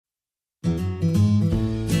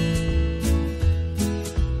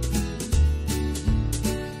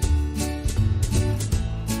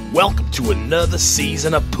Welcome to another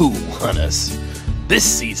season of Pool Hunters. This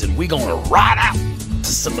season, we're gonna ride out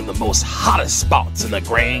to some of the most hottest spots in the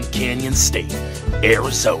Grand Canyon State,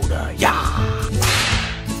 Arizona. Yeah!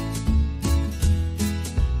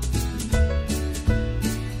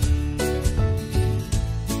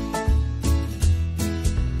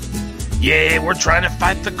 Yeah, we're trying to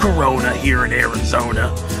fight the corona here in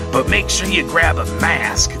Arizona, but make sure you grab a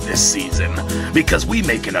mask this season, because we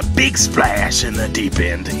making a big splash in the deep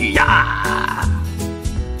end. Yeah!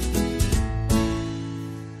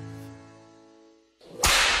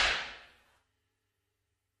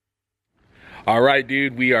 All right,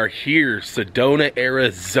 dude, we are here, Sedona,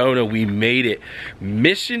 Arizona. We made it.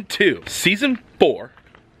 Mission 2, Season 4.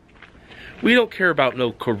 We don't care about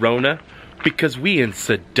no corona, because we in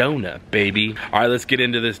Sedona, baby. All right, let's get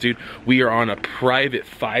into this, dude. We are on a private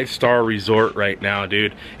 5-star resort right now,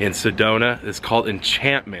 dude, in Sedona. It's called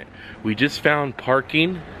Enchantment. We just found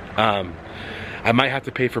parking. I might have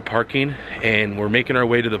to pay for parking, and we're making our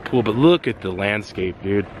way to the pool, but look at the landscape,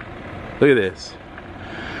 dude. Look at this.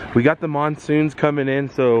 We got the monsoons coming in,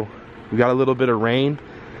 so we got a little bit of rain.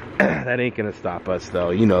 That ain't gonna stop us, though.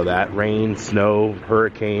 You know that. Rain, snow,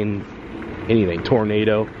 hurricane, anything,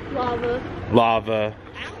 tornado. Lava.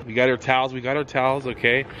 We got our towels,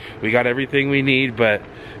 okay? We got everything we need, but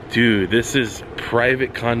dude, this is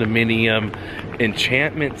private condominium,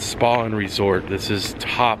 Enchantment Spa and Resort. This is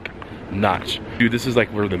top notch. Dude, this is like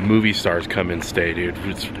where the movie stars come and stay, dude.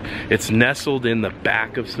 It's nestled in the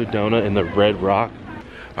back of Sedona in the red rock.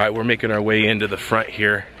 All right, we're making our way into the front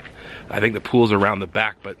here. I think the pool's around the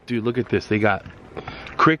back, but dude, look at this. They got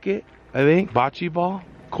cricket, I think, bocce ball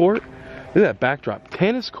court. Look at that backdrop.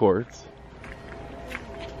 Tennis courts.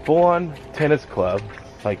 Full-on tennis club.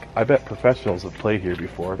 Like, I bet professionals have played here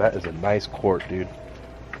before. That is a nice court, dude.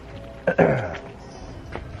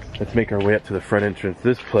 Let's make our way up to the front entrance.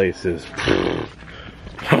 This place is...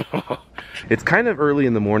 It's kind of early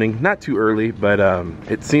in the morning. Not too early, but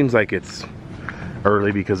it seems like it's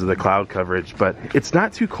early because of the cloud coverage. But it's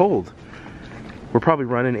not too cold. We're probably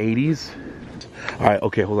running 80s. All right,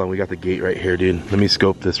 okay, hold on. We got the gate right here, dude. Let me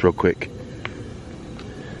scope this real quick.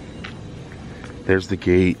 There's the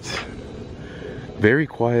gate. Very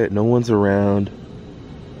quiet, no one's around.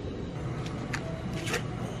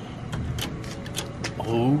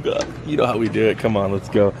 Oh God, you know how we do it. Come on, let's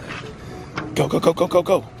go. Go, go, go, go, go,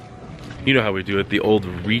 go. You know how we do it, the old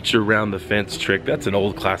reach around the fence trick. That's an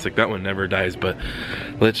old classic, that one never dies, but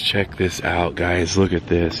let's check this out, guys. Look at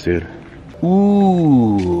this, dude.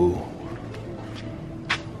 Ooh.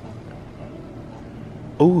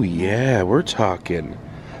 Oh yeah, we're talking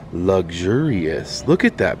luxurious. Look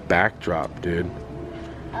at that backdrop, dude.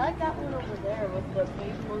 I like that one over there with the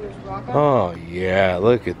big boulders rock on. Oh yeah,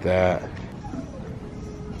 look at that.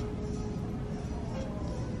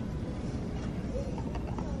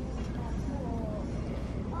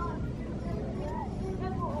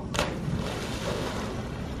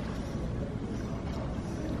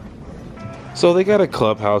 So they got a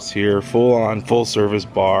clubhouse here, full-on, full-service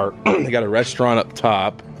bar. They got a restaurant up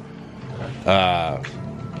top.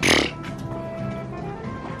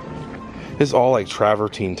 It's all like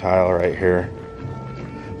travertine tile right here.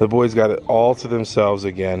 The boys got it all to themselves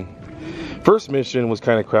again. First mission was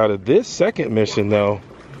kind of crowded. This second mission, though,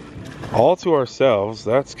 all to ourselves.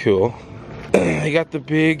 That's cool. They got the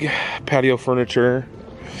big patio furniture.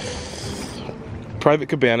 Private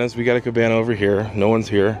cabanas. We got a cabana over here. No one's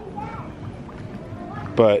here.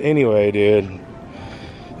 But anyway, dude,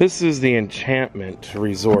 this is the Enchantment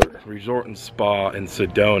Resort and Spa in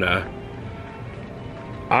Sedona.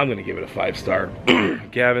 I'm gonna give it a 5-star.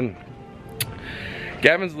 Gavin's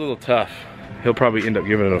a little tough. He'll probably end up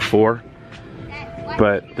giving it a 4.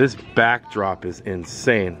 But this backdrop is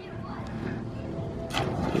insane.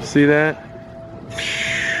 You see that?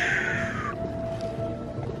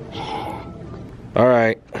 All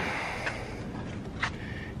right.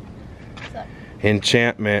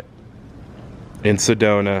 Enchantment in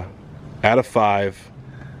Sedona, out of 5.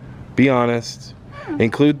 Be honest.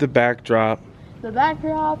 Include the backdrop. The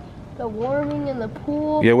backdrop, the warming in the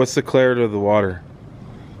pool. Yeah, what's the clarity of the water?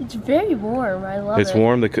 It's very warm. I love it. It's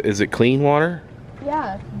warm. Is it clean water?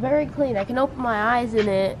 Yeah, it's very clean. I can open my eyes in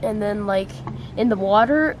it, and then like in the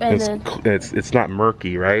water, and it's not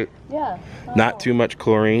murky, right? Yeah. Not too much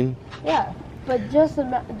chlorine. Yeah, but just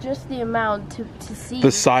the amount to see.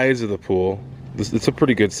 The size of the pool. It's a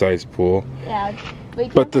pretty good sized pool. Yeah.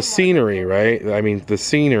 But the scenery, right? I mean, the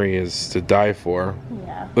scenery is to die for.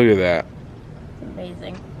 Yeah. Look at that. It's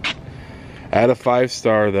amazing. Out of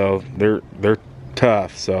 5-star though, they're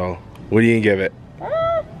tough. So, what do you give it?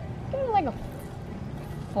 Like a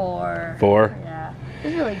 4. 4? Yeah.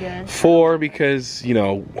 It's really good. 4 because, you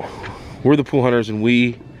know, we're the pool hunters and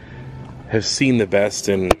we have seen the best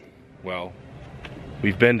and, well,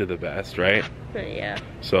 we've been to the best, right? Yeah.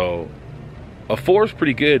 So a 4 is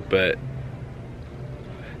pretty good, but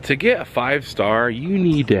to get a 5-star, you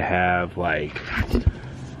need to have like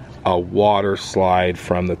a water slide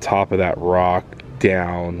from the top of that rock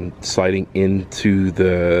down, sliding into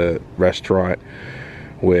the restaurant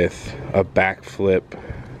with a backflip,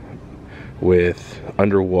 with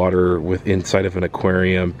underwater, with inside of an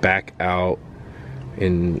aquarium, back out,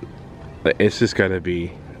 and it's just gotta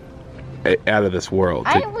be out of this world.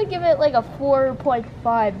 I would give it like a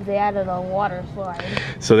 4.5 if they added a water slide.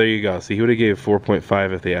 So there you go. So he would have gave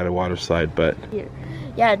 4.5 if they added a water slide, but Here.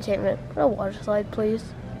 Yeah, Enchantment. Put a water slide, please.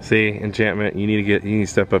 see, Enchantment, you need to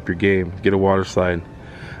step up your game. Get a water slide.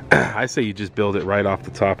 I say you just build it right off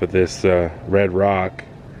the top of this red rock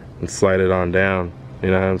and slide it on down.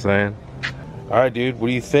 You know what I'm saying? All right, dude. What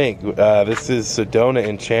do you think? This is Sedona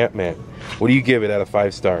Enchantment. What do you give it out of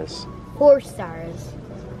 5 stars? 4 stars.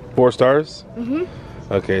 4 stars? Mhm.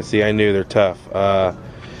 Okay. See, I knew they're tough.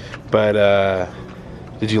 But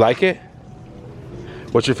did you like it?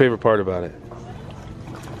 What's your favorite part about it?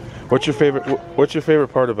 What's your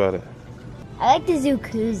favorite part about it? I like the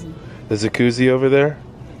jacuzzi. The jacuzzi over there?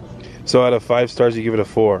 So out of 5 stars, you give it a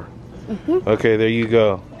 4. Mhm. Okay, there you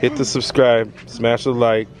go. Hit the subscribe, smash the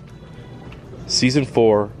like. Season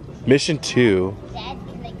 4, Mission 2. Dad,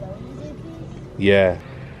 can I go to the jacuzzi? Yeah.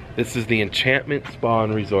 This is the Enchantment Spa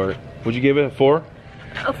and Resort. Would you give it a 4?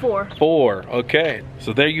 A 4. 4, okay.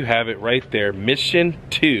 So there you have it right there. Mission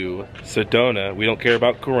 2, Sedona. We don't care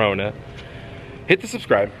about Corona. Hit the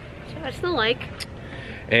subscribe. Smash the like.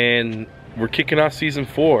 And we're kicking off season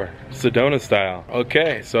 4, Sedona style.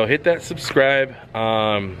 Okay, so hit that subscribe.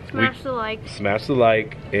 Smash the like. Smash the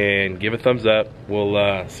like and give a thumbs up.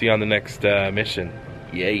 We'll see you on the next mission.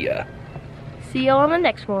 Yeah. See you on the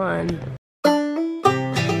next one.